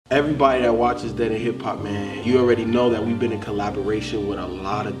Everybody that watches Dead in Hip Hop, man, you already know that we've been in collaboration with a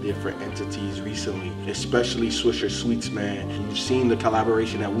lot of different entities recently, especially Swisher Sweets, man. You've seen the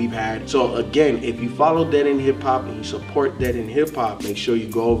collaboration that we've had. So again, if you follow Dead in Hip Hop and you support Dead in Hip Hop, make sure you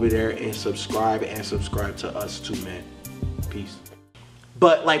go over there and subscribe to us too, man. Peace.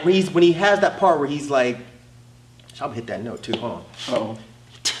 But like when he has that part where he's like, I'm gonna hit that note too. Hold on. Uh-oh.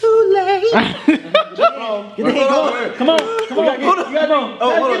 Too late. Get the heat going. Come on. Get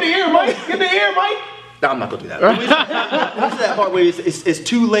the ear, Mike. Get the ear, Mike. No, I'm not gonna do that. This is that part where it's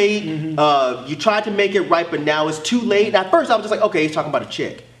too late. You tried to make it right, but now it's too late. And at first I was just like, okay, he's talking about a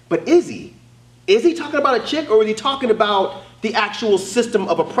chick. But is he? Is he talking about a chick, or is he talking about the actual system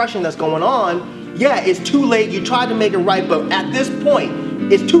of oppression that's going on? Yeah, it's too late. You tried to make it right, but at this point,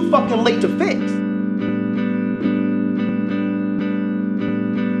 it's too fucking late to fix.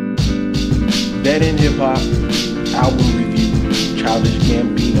 Dead in Hip Hop album review, Childish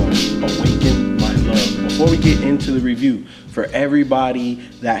Gambino, Awaken My Love. Before we get into the review, for everybody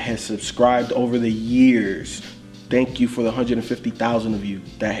that has subscribed over the years, thank you for the 150,000 of you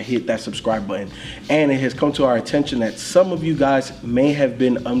that hit that subscribe button. And it has come to our attention that some of you guys may have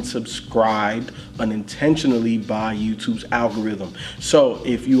been unsubscribed unintentionally by YouTube's algorithm. So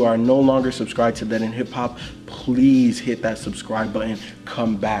if you are no longer subscribed to Dead in Hip Hop, please hit that subscribe button.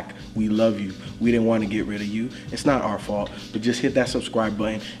 Come back. We love you. We didn't want to get rid of you. It's not our fault, but just hit that subscribe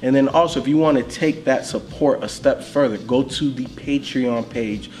button. And then also, if you want to take that support a step further, go to the Patreon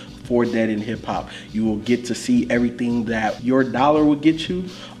page for Dead in Hip Hop. You will get to see everything that your dollar will get you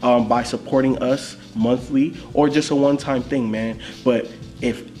by supporting us monthly or just a one-time thing, man. But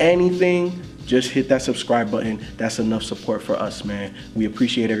if anything, just hit that subscribe button. That's enough support for us, man. We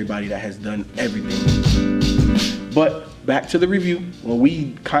appreciate everybody that has done everything. But back to the review. When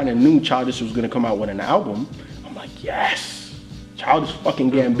we kind of knew Childish was gonna come out with an album, I'm like, yes, Childish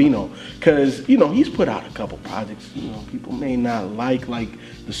fucking Gambino. Cause, you know, he's put out a couple projects, you know, people may not like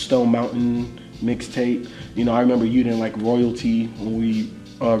the Stone Mountain mixtape. You know, I remember you didn't like Royalty when we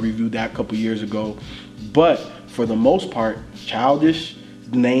reviewed that a couple years ago. But for the most part, Childish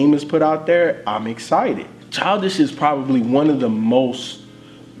name is put out there. I'm excited. Childish is probably one of the most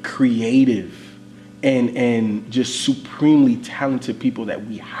creative and just supremely talented people that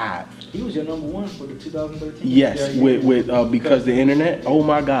we have. He was your #1 for the 2013. Yes, with because the internet. Oh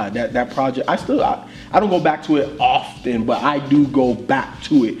my God, that project. I don't go back to it often, but I do go back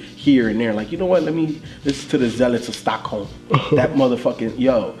to it here and there. Like, you know what? Let me listen to the Zealots of Stockholm. That motherfucking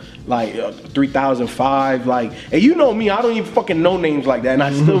like 3005. Like, and you know me, I don't even fucking know names like that, and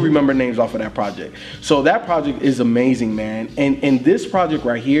I still remember names off of that project. So that project is amazing, man. And this project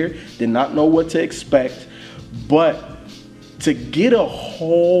right here, did not know what to expect, but to get a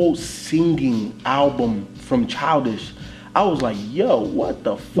whole singing album from Childish, I was like, yo, what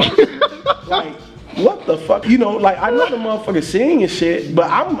the fuck? Like, what the fuck? You know, like, I know the motherfucker singing and shit, but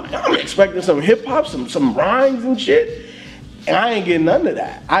I'm expecting some hip hop, some rhymes and shit, and I ain't getting none of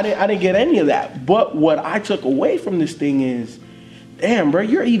that. I didn't get any of that. But what I took away from this thing is, damn, bro,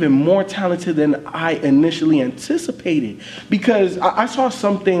 you're even more talented than I initially anticipated. Because I saw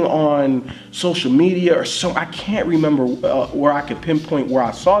something on social media or so, I can't remember where I could pinpoint where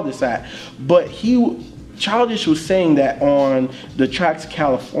I saw this at, but Childish was saying that on the tracks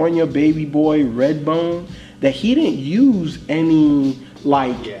California, Baby Boy, Redbone, that he didn't use any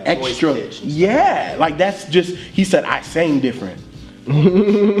extra. Yeah, like that's just, he said, I sang different.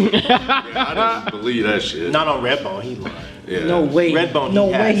 I didn't believe that shit. Not on Redbone, he lied. Yeah. No way. Redbone, no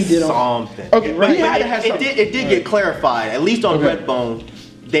way he did something. Okay, right. It did get clarified. At least on Redbone,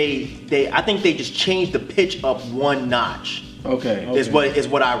 I think they just changed the pitch up one notch. Okay. Is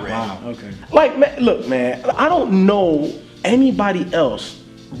what I read. Wow. Okay. Like, man, look, man, I don't know anybody else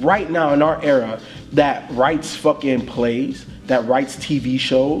right now in our era that writes fucking plays, that writes TV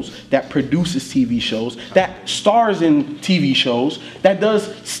shows, that produces TV shows, that stars in TV shows, that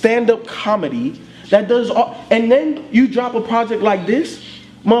does stand-up comedy, that does all, and then you drop a project like this,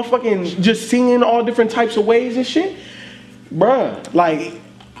 motherfucking just singing all different types of ways and shit. Bruh, like,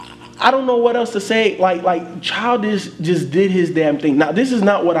 I don't know what else to say. Like Childish just did his damn thing. Now, this is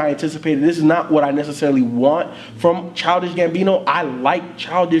not what I anticipated. This is not what I necessarily want from Childish Gambino. I like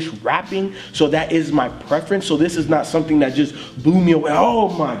Childish rapping, so that is my preference. So this is not something that just blew me away. Oh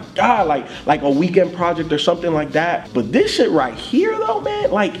my God, like a weekend project or something like that. But this shit right here, though, man,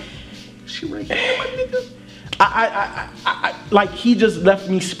 like, shit right here, my nigga. I like, he just left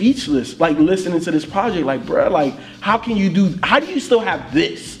me speechless. Like, listening to this project, like, bruh, like, how do you still have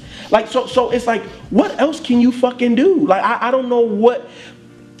this? Like, so it's like, what else can you fucking do? Like, I don't know what,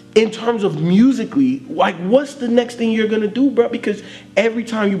 in terms of musically, like, what's the next thing you're gonna do, bro? Because every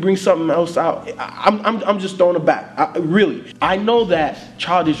time you bring something else out, I'm just throwing it back. I know that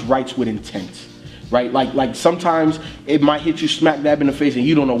Childish writes with intent, right? Like sometimes it might hit you smack dab in the face and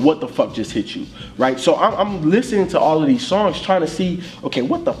you don't know what the fuck just hit you, right? So I'm listening to all of these songs trying to see, okay,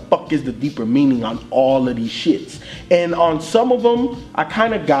 what the fuck is the deeper meaning on all of these shits? And on some of them, I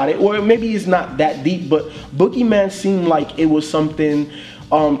kind of got it, or maybe it's not that deep, but Boogeyman seemed like it was something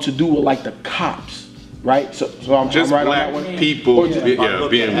to do with like the cops, right? So I'm just right black on that one. people, being the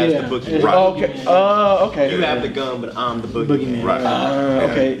boogeyman. right. Okay. Okay. You have the gun, but I'm the boogeyman. Right.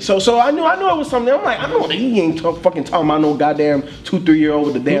 Okay. So I knew it was something. I'm like, I know that he ain't fucking talking about no goddamn 2-3-year-old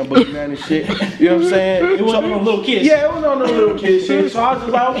with the damn boogeyman and shit. You know what I'm saying? It wasn't no little kid. Yeah, it was on no little kid shit. So I was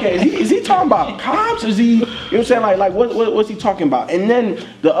just like, okay, is he talking about cops? Is he, you know what I'm saying? Like what's he talking about? And then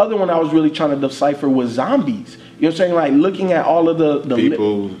the other one I was really trying to decipher was zombies. You know what I'm saying? Like looking at all of the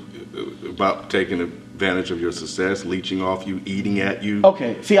people about taking advantage of your success, leeching off you, eating at you.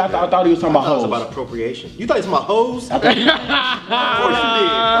 Okay, see, I thought he was talking about hoes. It was about appropriation. You thought it was about hoes? Of course you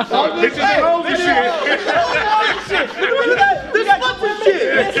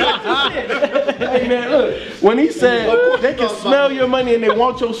did. Hey man, look, when he said they can smell your money and they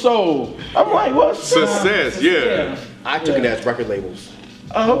want your soul, I'm like, what? Success, yeah. I took it as record labels.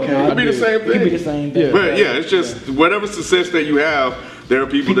 Oh, okay. It'd be the same It'd be the thing. same thing. But yeah, it's just whatever success that you have, there are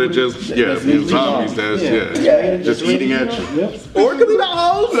people that just, be zombies that's, just eating at you. Or it could be about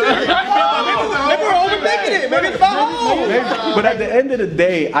hoes. Maybe we're overthinking it. Maybe it's about hoes. But at the end of the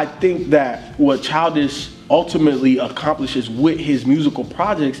day, I think that what Childish ultimately accomplishes with his musical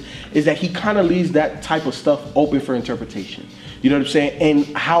projects is that he kind of leaves that type of stuff open for interpretation. You know what I'm saying? And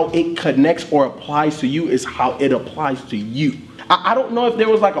how it connects or applies to you is how it applies to you. I don't know if there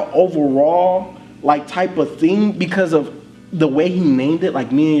was like an overall like type of thing because of the way he named it,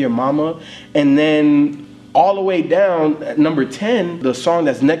 like Me and Your Mama, and then all the way down at number 10, the song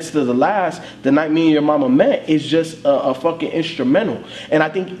that's next to the last, The Night Me and Your Mama Met, is just a fucking instrumental. And I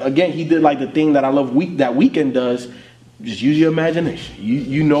think again he did like the thing that I love that Weekend does, just use your imagination.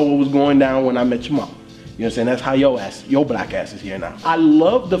 You know what was going down when I met your mama. You know what I'm saying? That's how your black ass is here now. I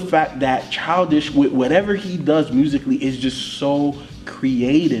love the fact that Childish, with whatever he does musically, is just so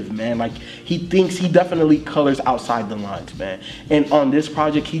creative, man. Like, he definitely colors outside the lines, man. And on this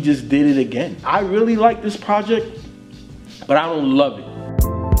project, he just did it again. I really like this project, but I don't love it.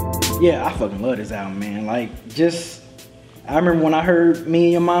 Yeah, I fucking love this album, man. Like, I remember when I heard Me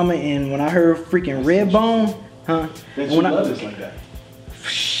and Your Mama and when I heard freaking Redbone, love this like that.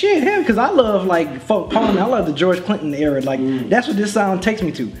 Shit, hell, because I love like folk Parliament. I love the George Clinton era. Like that's what this sound takes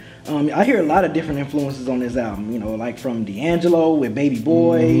me to. I hear a lot of different influences on this album. You know, like from D'Angelo with Baby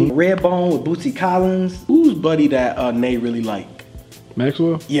Boy, Redbone with Bootsy Collins. Who's buddy that Nay really like?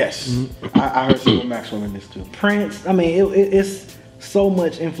 Maxwell? Yes, I heard some of Maxwell in this too. Prince. I mean, it's so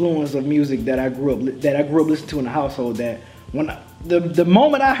much influence of music that I grew up listening to in the household that when the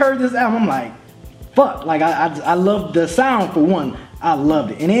moment I heard this album, I'm like, fuck. Like I love the sound for one. I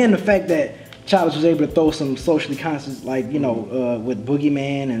loved it. And then the fact that Childish was able to throw some socially conscious, like, you know, with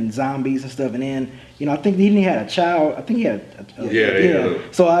Boogeyman and zombies and stuff. And then, you know, I think he had a child. I think he had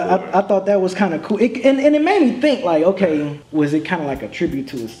So I thought that was kind of cool. And it made me think, like, okay, was it kind of like a tribute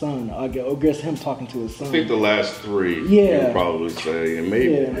to his son? Or I guess him talking to his son. I think the last three, you would probably say, and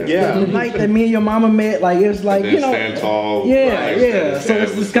maybe. The night that Me and Your Mama met, like, it was like, you know. Stand tall. So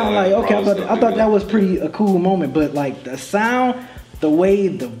it's just kind of like, okay, I thought that was a cool moment. But, like, the sound, the way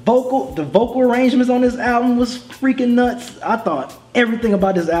the vocal arrangements on this album was freaking nuts. I thought everything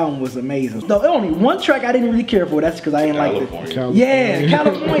about this album was amazing. Though only one track I didn't really care for. That's because I didn't like it. Yeah,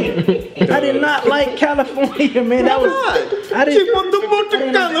 California. I did not like California, man. That was. I didn't. She want the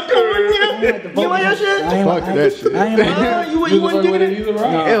California. You want that shit? Fuck that shit. I ain't like it. You wouldn't dig it?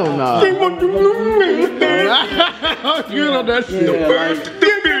 Hell nah. She want the I'm good on that shit.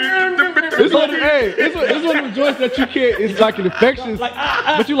 It's one of the joints that you can't. It's like an infectious,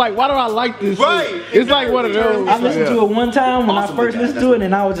 but you like, why do I like this? Right. It's like one of those. I listened to it one time when I first listened to it,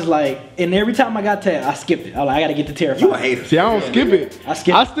 and I was just like, and every time I got to, I skipped it. I was like, I gotta get to Terrified. You a hater. See, I don't skip it. I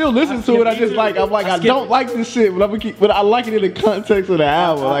still listen to it. I just like, I'm like, I don't like this shit, but I like it in the context of the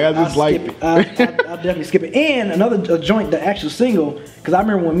album. Like, I just like it. I'll definitely skip it. And another joint, the actual single, because I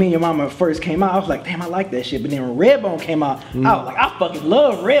remember when Me and Your Mama first came out, I was like, damn, I like that shit. But then when Redbone came out, I was like, I fucking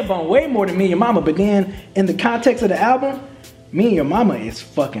love Redbone way more than Me and Your Mama. But then in the context of the album, Me and Your Mama is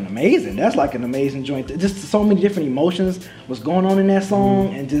fucking amazing. That's like an amazing joint. Just so many different emotions was going on in that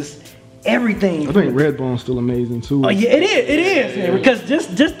song, and just everything. I think Redbone's still amazing too. Oh yeah, it is. Yeah. Because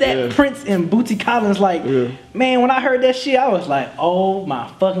just that Prince and Bootsy Collins, like, man, when I heard that shit, I was like, oh my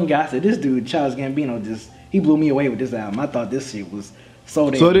fucking god! So this dude, Childish Gambino, he blew me away with this album. I thought this shit was so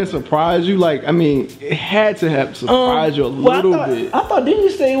damn. So it didn't surprise you? Like, I mean, it had to have surprised you a little bit. I thought, didn't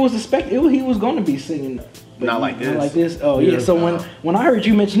you say it was he was going to be singing? Not like this. Not like this. Oh yeah. So when I heard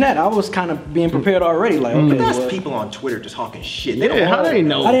you mention that, I was kind of being prepared already. Like, okay, that's people on Twitter just talking shit. They don't how they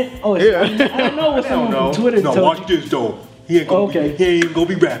know? I didn't. Oh, I didn't know what someone on Twitter told watch you. this though. He ain't gonna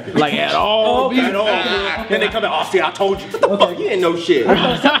be rapping like at all. At all. Then they come back. Oh, see, I told you. What the fuck? You didn't know shit.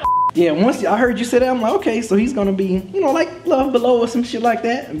 Yeah, once I heard you say that, I'm like, okay, so he's gonna be, like Love Below or some shit like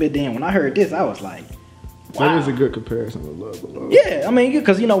that. But then when I heard this, I was like, wow. That is a good comparison to Love Below. Yeah, I mean,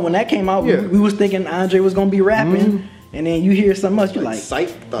 because when that came out, we was thinking Andre was gonna be rapping, and then you hear something else, you're like,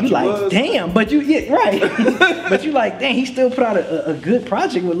 damn. But right. But you like, dang, he still put out a good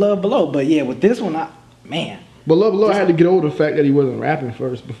project with Love Below. But yeah, with this one, man. But Love Below, I had to get over the fact that he wasn't rapping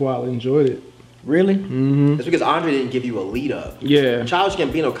first before I enjoyed it. Really? Mm-hmm. It's because Andre didn't give you a lead up. Yeah. Childish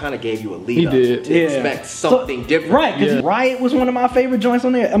Gambino kind of gave you a lead up. He did. To expect something different. Right, because Riot was one of my favorite joints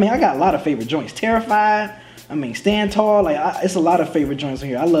on there. I mean, I got a lot of favorite joints. Terrified. I mean, Stand Tall. Like, it's a lot of favorite joints on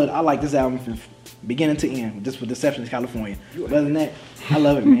here. I like this album from beginning to end, just with the exception of California. Other than that, I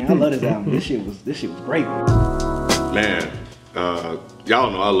love it, man. I love this album. This shit was great. Man,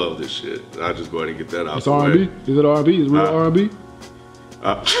 y'all know I love this shit. I just go ahead and get that out. It's R&B? Is it R&B? Is it real R&B?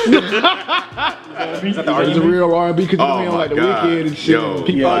 Is it real R&B? Because you know like the Wicked and shit, and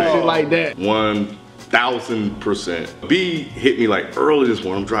people and shit like that. 1000%. B hit me like early this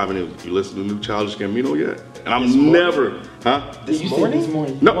morning. I'm driving in. You listen to the new Childish Gambino yet? And I'm never, This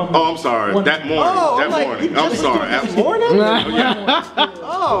morning? No, I'm sorry. That morning. I'm sorry. This morning?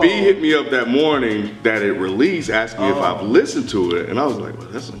 B hit me up that morning that it released, asked me if I've listened to it, and I was like, well,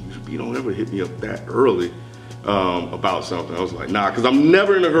 that's unusual. B don't ever hit me up that early about something. I was like, nah, because I'm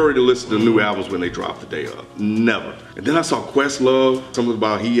never in a hurry to listen to new albums when they drop the day of. Never. And then I saw Questlove, something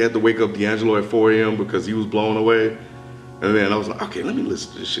about he had to wake up D'Angelo at 4 a.m. because he was blown away. And then I was like, okay, let me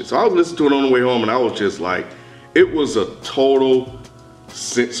listen to this shit. So I was listening to it on the way home, and I was just like, it was a total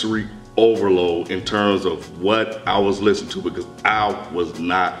sensory overload in terms of what I was listening to, because I was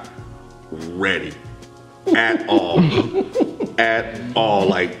not ready at all. At all.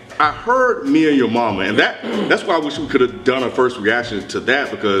 Like, I heard Me and Your Mama, and that's why I wish we could have done a first reaction to that,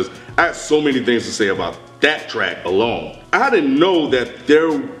 because I had so many things to say about that track alone. I didn't know that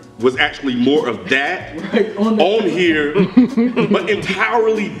there was actually more of that on here, but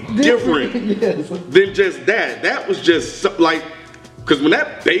entirely different than just that. That was just like, because when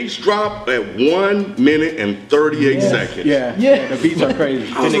that bass dropped at 1 minute and 38 seconds. Yeah, the beats are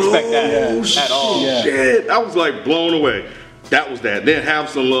crazy. Didn't expect that at all. Shit, I was like blown away. That was that. Then Have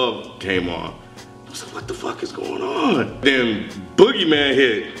Some Love came on. I was like, what the fuck is going on? Then Boogeyman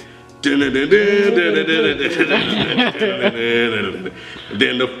hit. Then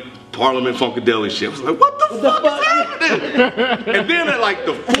the Parliament Funkadelic shit. I was like, what the fuck is happening? And then at like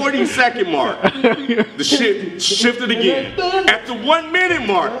the 40-second mark, the shit shifted again. At the 1 minute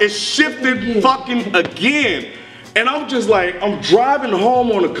mark, it shifted fucking again. And I'm just like, I'm driving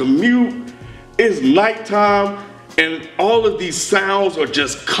home on a commute. It's nighttime, and all of these sounds are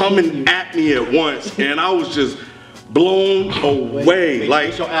just coming at me at once. And I was just blown away.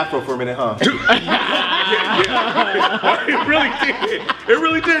 Like, your afro for a minute, huh? Dude, it really did. It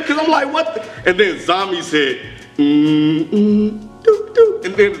really did. Cause I'm like, what? And then Zombie said, and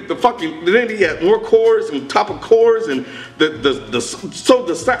then then he had more chords and top of chords, and the sound.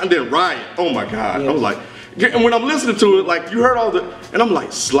 And then Riot. Oh my God! I was like. And when I'm listening to it, like, you heard all the, and I'm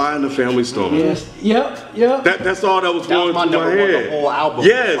like, Sly and the Family Stone. Yes. Yep. That's all that was going through my head. The whole album.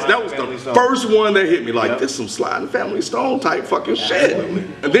 Yes, that was the first one that hit me. Like, this some Sly and the Family Stone type fucking shit.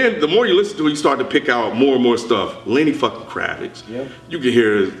 And then the more you listen to it, you start to pick out more and more stuff. Lenny fucking Kravitz. You can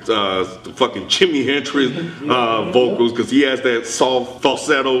hear the fucking Jimi Hendrix vocals, because he has that soft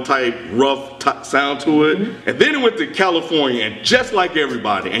falsetto type rough sound to it. And then it went to California, and just like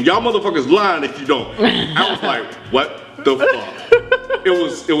everybody, and y'all motherfuckers lying if you don't. I was like, what the fuck?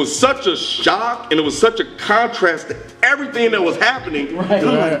 It was such a shock, and it was such a contrast to everything that was happening. And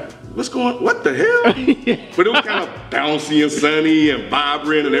I'm like, what the hell? But it was kind of bouncy and sunny and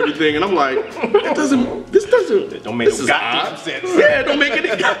vibrant and everything. And I'm like, this don't make any goddamn sense. Yeah, it don't make any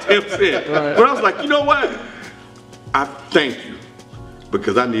goddamn sense. But I was like, you know what? I thank you,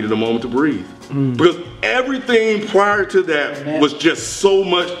 because I needed a moment to breathe. Because everything prior to that was just so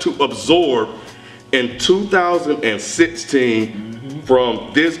much to absorb. In 2016,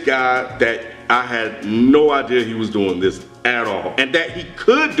 from this guy that I had no idea he was doing this at all, and that he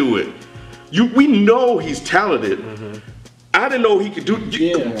could do it we know he's talented. I didn't know he could do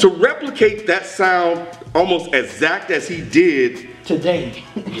to replicate that sound almost exact as he did today.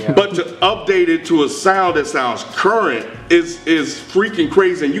 But to update it to a sound that sounds current is freaking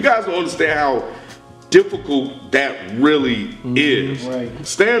crazy. And you guys don't understand how difficult that really is. Right.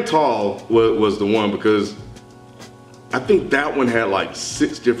 Stand Tall was the one because I think that one had like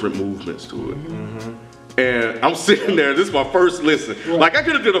 6 different movements to it. And I'm sitting there, this is my first listen. Like I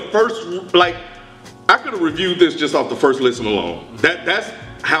could have did a first, like I could have reviewed this just off the first listen alone. That's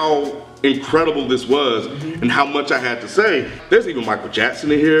how incredible this was and how much I had to say. There's even Michael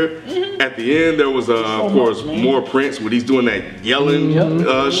Jackson in here. At the end there was of course more Prince when he's doing that yelling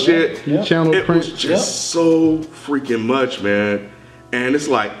shit. It was just so freaking much, man. And it's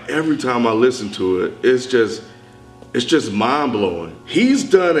like every time I listen to it, it's just mind-blowing. He's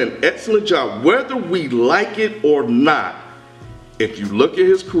done an excellent job, whether we like it or not. If you look at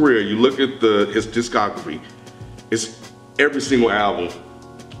his career, you look at his discography, it's every single album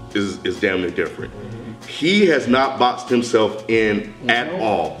is damn near different. He has not boxed himself in at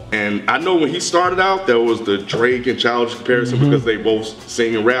all. And I know when he started out, there was the Drake and Childish comparison because they both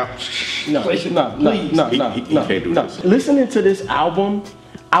sing and rap. No. He can't do this. Listening to this album,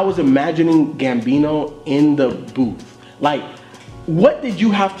 I was imagining Gambino in the booth. Like, what did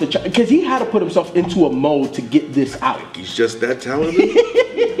you have to try? Because he had to put himself into a mode to get this out. He's just that talented.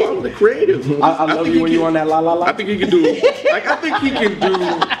 The creative. I love you when you're on that la la la. I think he can do, like, I think he can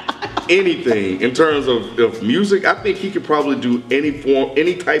do anything in terms of music. I think he could probably do any form,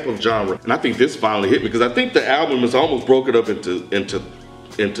 any type of genre. And I think this finally hit me because I think the album has almost broken up into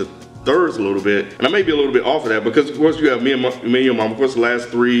thirds a little bit. And I may be a little bit off of that because of course you have me and Your Mom. Of course the last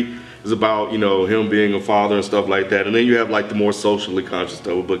 3 is about, you know, him being a father and stuff like that. And then you have like the more socially conscious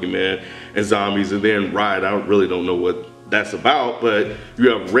stuff with Boogeyman and Zombies, and then Riot. I really don't know what that's about, but you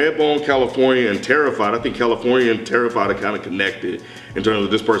have Redbone, California, and Terrified. I think California and Terrified are kind of connected in terms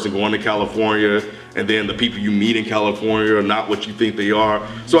of this person going to California and then the people you meet in California are not what you think they are.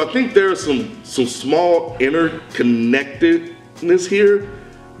 So I think there's some small interconnectedness here,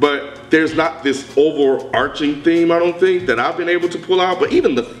 but there's not this overarching theme, I don't think, that I've been able to pull out. But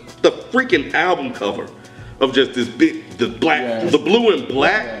even the freaking album cover of just this big, the blue and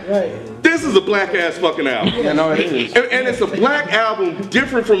black. This is a black ass fucking album. Yeah, no, it is. And it's a black album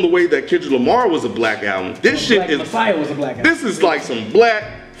different from the way that Kendrick Lamar was a black album. This shit is, Messiah was a black album. this is like some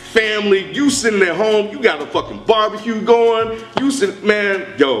black family. You sitting at home, you got a fucking barbecue going. You sit, man,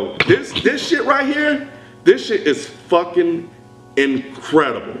 yo, this shit right here, this shit is fucking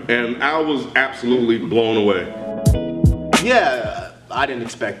incredible. And I was absolutely blown away. Yeah, I didn't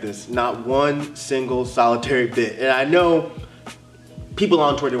expect this. Not one single solitary bit. And I know people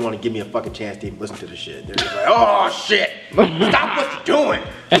on Twitter want to give me a fucking chance to even listen to this shit. They're just like, oh shit, stop what you're doing.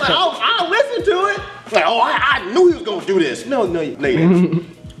 I'm like, oh, I'll listen to it. Like, oh, I knew he was gonna do this. No, you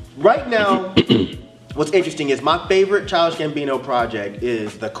didn't. Right now, what's interesting is my favorite Childish Gambino project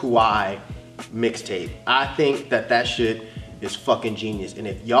is the Kauai mixtape. I think that shit is fucking genius. And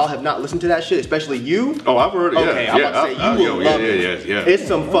if y'all have not listened to that shit, especially you. Oh, I've heard it. Okay, I'm about to say you will love it. Yeah. It's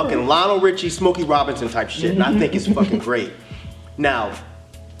some fucking Lionel Richie, Smokey Robinson type shit, and I think it's fucking great. Now,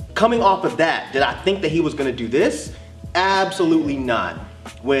 coming off of that, did I think that he was gonna do this? Absolutely not.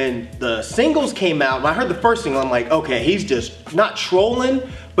 When the singles came out, when I heard the first single, I'm like, okay, he's just not trolling,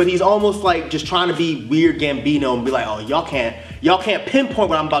 but he's almost like just trying to be weird Gambino and be like, oh, y'all can't pinpoint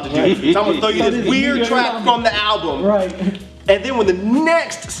what I'm about to do. So I'm gonna throw you this weird track from the album. Right. And then when the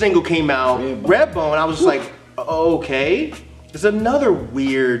next single came out, Redbone, I was just like, okay, there's another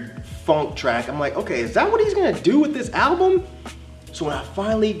weird funk track. I'm like, okay, is that what he's gonna do with this album? So when I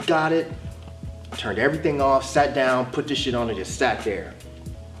finally got it, turned everything off, sat down, put this shit on, and just sat there.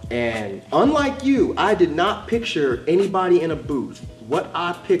 And unlike you, I did not picture anybody in a booth. What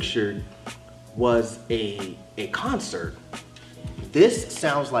I pictured was a concert. This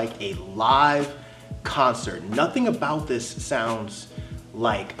sounds like a live concert. Nothing about this sounds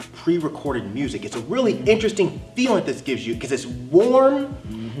like pre-recorded music. It's a really interesting feeling this gives you because it's warm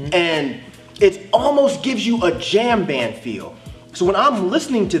and it almost gives you a jam band feel. So when I'm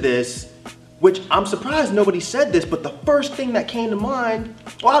listening to this, which I'm surprised nobody said this, but the first thing that came to mind,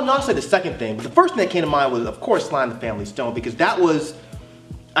 well, I'll say the second thing, but the first thing that came to mind was, of course, Sly and the Family Stone, because I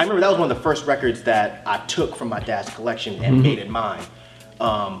remember that was one of the first records that I took from my dad's collection and made it mine.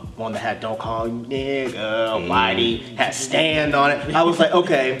 One that had Don't Call You Nigga, Whitey, had Stand on it. I was like,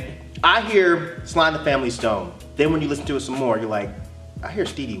 okay, I hear Sly and the Family Stone. Then when you listen to it some more, you're like, I hear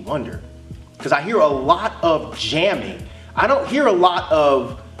Stevie Wonder. Because I hear a lot of jamming. I don't hear a lot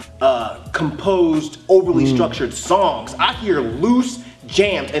of composed, overly structured songs. I hear loose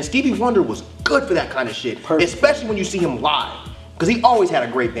jams. And Stevie Wonder was good for that kind of shit, especially when you see him live. Because he always had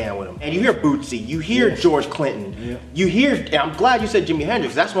a great band with him. And you hear Bootsy, you hear George Clinton, you hear, and I'm glad you said Jimi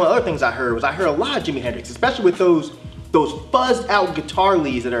Hendrix. That's one of the other things I heard, was I heard a lot of Jimi Hendrix, especially with those fuzzed out guitar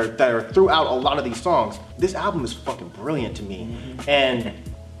leads that are throughout a lot of these songs. This album is fucking brilliant to me. And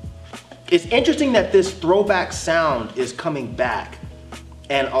it's interesting that this throwback sound is coming back.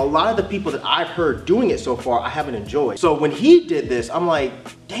 And a lot of the people that I've heard doing it so far, I haven't enjoyed. So when he did this, I'm like,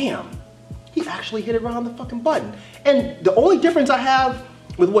 damn, he actually hit it right on the fucking button. And the only difference I have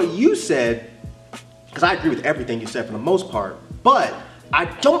with what you said, because I agree with everything you said for the most part, but I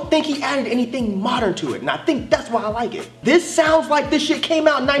don't think he added anything modern to it, and I think that's why I like it. This sounds like this shit came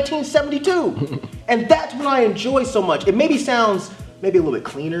out in 1972, and that's what I enjoy so much. It maybe sounds a little bit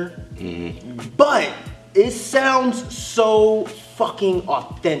cleaner, but it sounds so fucking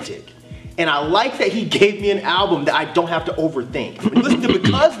authentic. And I like that he gave me an album that I don't have to overthink. When you listen to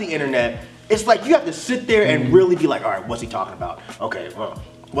Because the Internet, it's like you have to sit there and really be like, all right, what's he talking about? Okay, well,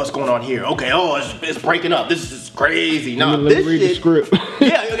 what's going on here? Okay, oh, it's breaking up. This is crazy. No, this read shit, the script.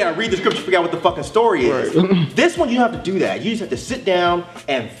 Yeah, you gotta read the script to figure out what the fucking story is. Right. This one, you don't have to do that. You just have to sit down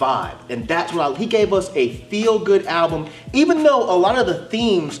and vibe. And that's what he gave us a feel-good album, even though a lot of the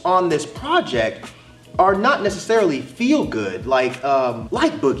themes on this project are not necessarily feel-good, like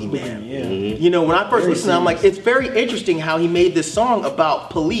Boogeyman. You know, when I first listened, I'm like, it's very interesting how he made this song about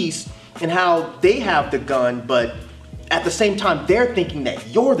police and how they have the gun, but at the same time, they're thinking that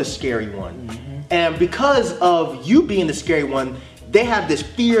you're the scary one. And because of you being the scary one, they have this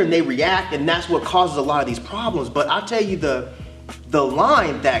fear and they react, and that's what causes a lot of these problems. But I'll tell you, the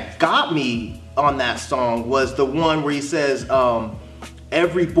line that got me on that song was the one where he says,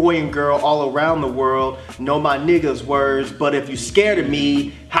 every boy and girl all around the world know my niggas' words, but if you scared of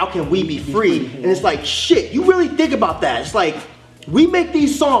me, how can we be free? And it's like, shit, you really think about that. It's like, we make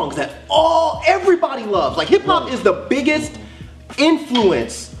these songs that everybody loves. Like, hip hop is the biggest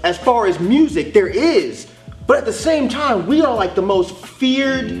influence as far as music there is. But at the same time, we are like the most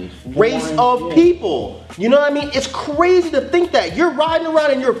feared race of people. You know what I mean? It's crazy to think that you're riding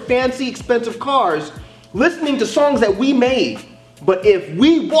around in your fancy, expensive cars, listening to songs that we made. But if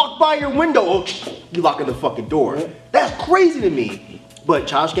we walk by your window, you lock in the fucking door. That's crazy to me. But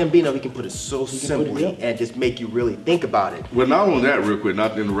Childish Gambino, he can put it so simply and just make you really think about it. Well, not only that, real quick,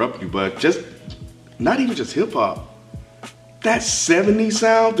 not to interrupt you, but just, not even just hip hop. That 70s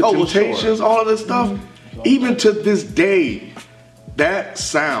sound, the Temptations, all of this stuff, even to this day, that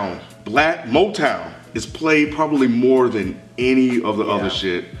sound, Black Motown, is played probably more than any of the other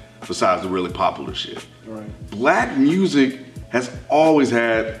shit besides the really popular shit. Black music has always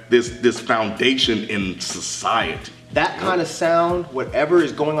had this foundation in society. That kind of sound, whatever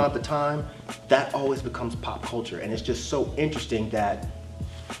is going on at the time, that always becomes pop culture. And it's just so interesting that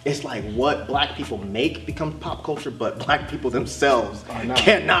it's like what black people make becomes pop culture, but black people themselves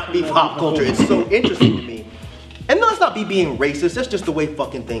cannot be pop culture. It's so interesting to me. And let's not be being racist, that's just the way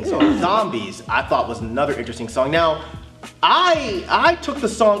fucking things are. Zombies, I thought was another interesting song. Now, I took the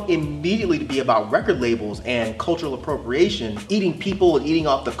song immediately to be about record labels and cultural appropriation, eating people and eating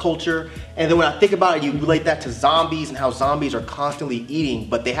off the culture. And then when I think about it, you relate that to zombies and how zombies are constantly eating,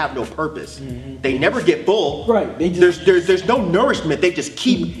 but they have no purpose. They never get full. Right. They just, there's no nourishment. They just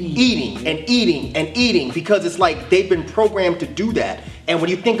keep eating and eating and eating because it's like they've been programmed to do that. And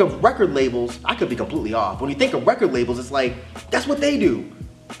when you think of record labels, I could be completely off. When you think of record labels, it's like, that's what they do.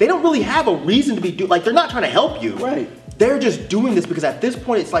 They don't really have a reason to be like, they're not trying to help you. Right. They're just doing this because at this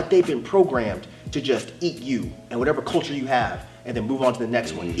point, it's like they've been programmed to just eat you and whatever culture you have, and then move on to the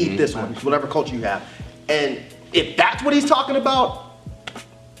next one. Eat this one, whatever culture you have. And if that's what he's talking about,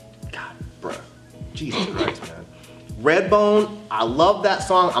 God, bruh, Jesus Christ, man. Redbone, I love that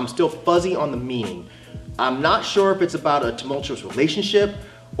song. I'm still fuzzy on the meaning. I'm not sure if it's about a tumultuous relationship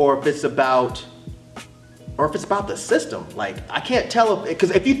or if it's about the system. Like, I can't tell because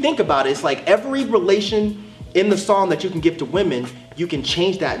if you think about it, it's like every relation in the song that you can give to women, you can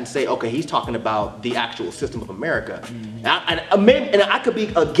change that and say, okay, he's talking about the actual system of America. And I could be,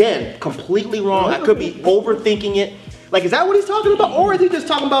 again, completely wrong. I could be overthinking it. Like, is that what he's talking about? Or is he just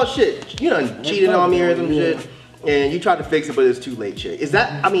talking about shit? You done cheated on me or some shit, and you tried to fix it, but it's too late shit. Is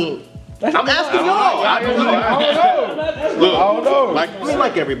that, I mean, I'm asking y'all. I don't know.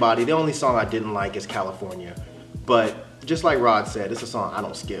 Like everybody, the only song I didn't like is California. But just like Rod said, it's a song I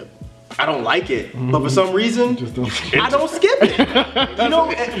don't skip. I don't like it, but for some reason, I don't skip it. You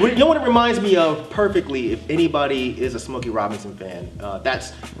know what it reminds me of perfectly, if anybody is a Smokey Robinson fan,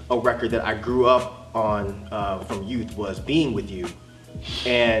 that's a record that I grew up on from youth, was Being With You.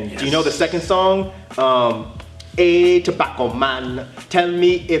 And do you know the second song? Hey, tobacco man, tell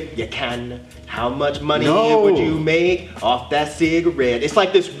me if you can. How much money would you make off that cigarette? It's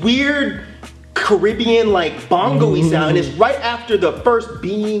like this weird Caribbean like bongo-y sound. And it's right after the first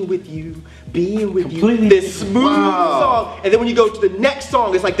being with you, this smooth song. And then when you go to the next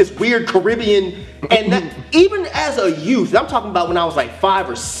song, it's like this weird Caribbean. And that, even as a youth, I'm talking about when I was like 5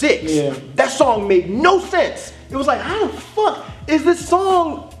 or 6, that song made no sense. It was like, how the fuck is this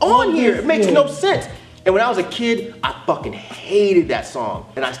song on here? It makes no sense. And when I was a kid, I fucking hated that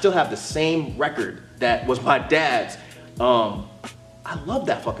song. And I still have the same record that was my dad's. I love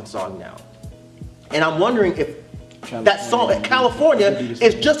that fucking song now. And I'm wondering if that song, California,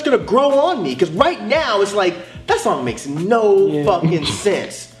 is just gonna grow on me. Because right now, it's like, that song makes no fucking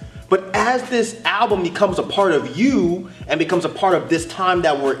sense. But as this album becomes a part of you and becomes a part of this time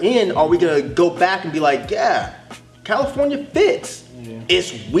that we're in, are we gonna go back and be like, yeah, California fits.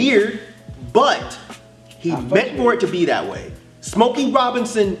 It's weird, but he meant for it to be that way. Smokey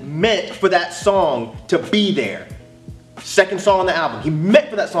Robinson meant for that song to be there. Second song on the album, he meant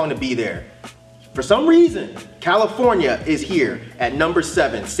for that song to be there. For some reason, California is here at number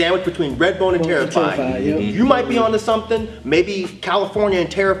 7, sandwiched between Redbone and Terrified. You might be onto something. Maybe California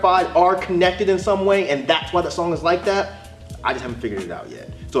and Terrified are connected in some way, and that's why the song is like that. I just haven't figured it out yet.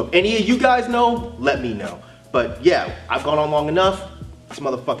 So if any of you guys know, let me know. But yeah, I've gone on long enough. This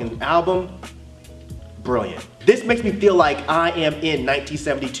motherfucking album, brilliant. This makes me feel like I am in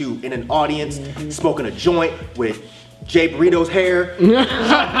 1972 in an audience, smoking a joint with Jay Burrito's hair,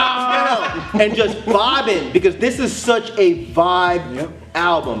 and just vibing, because this is such a vibe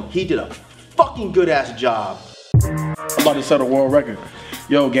album. He did a fucking good ass job. I'm about to set a world record.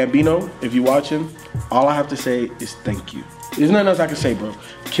 Yo, Gambino, if you're watching, all I have to say is thank you. There's nothing else I can say, bro.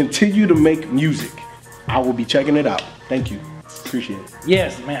 Continue to make music. I will be checking it out. Thank you. Appreciate it.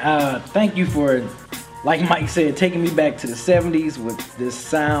 Yes, man. Thank you for, like Mike said, taking me back to the 70s with this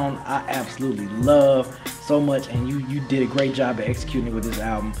sound I absolutely love so much, and you did a great job of executing it with this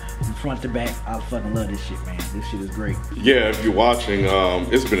album from front to back. I fucking love this shit, man. This shit is great. Yeah, if you're watching,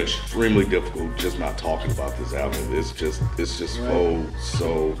 it's been extremely difficult just not talking about this album. It's just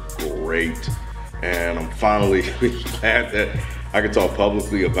so great, and I'm finally glad that I can talk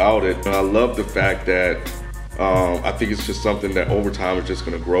publicly about it. And I love the fact that I think it's just something that over time is just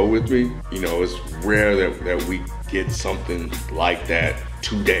gonna grow with me. You know, it's rare that we get something like that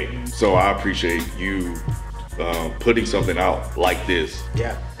today. So I appreciate you putting something out like this.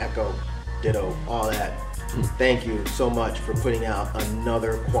 Yeah, echo, ditto, all that. Thank you so much for putting out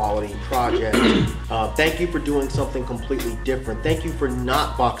another quality project. Thank you for doing something completely different. Thank you for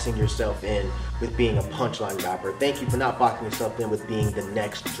not boxing yourself in with being a punchline rapper. Thank you for not boxing yourself in with being the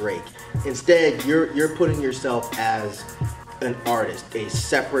next Drake. Instead, you're putting yourself as an artist, a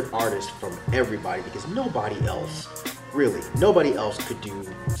separate artist from everybody, because nobody else could do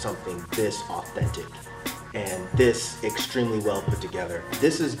something this authentic and this extremely well put together.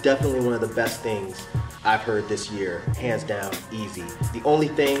 This is definitely one of the best things I've heard this year, hands down, easy. The only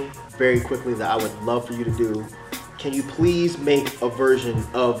thing, very quickly, that I would love for you to do, can you please make a version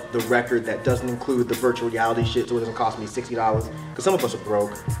of the record that doesn't include the virtual reality shit, so it doesn't cost me $60? Because some of us are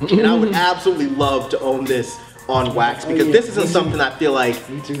broke. And I would absolutely love to own this on wax, because this isn't something I feel like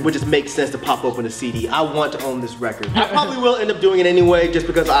would just make sense to pop open a CD. I want to own this record. I probably will end up doing it anyway, just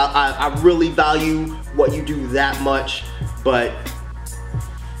because I really value what you do that much, but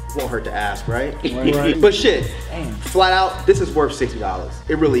won't hurt to ask, right? But shit, flat out, this is worth $60.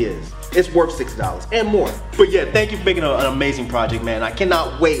 It really is. It's worth $60 and more. But yeah, thank you for making an amazing project, man. I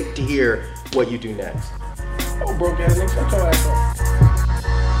cannot wait to hear what you do next. Oh, broke ass nigga, shut your ass up.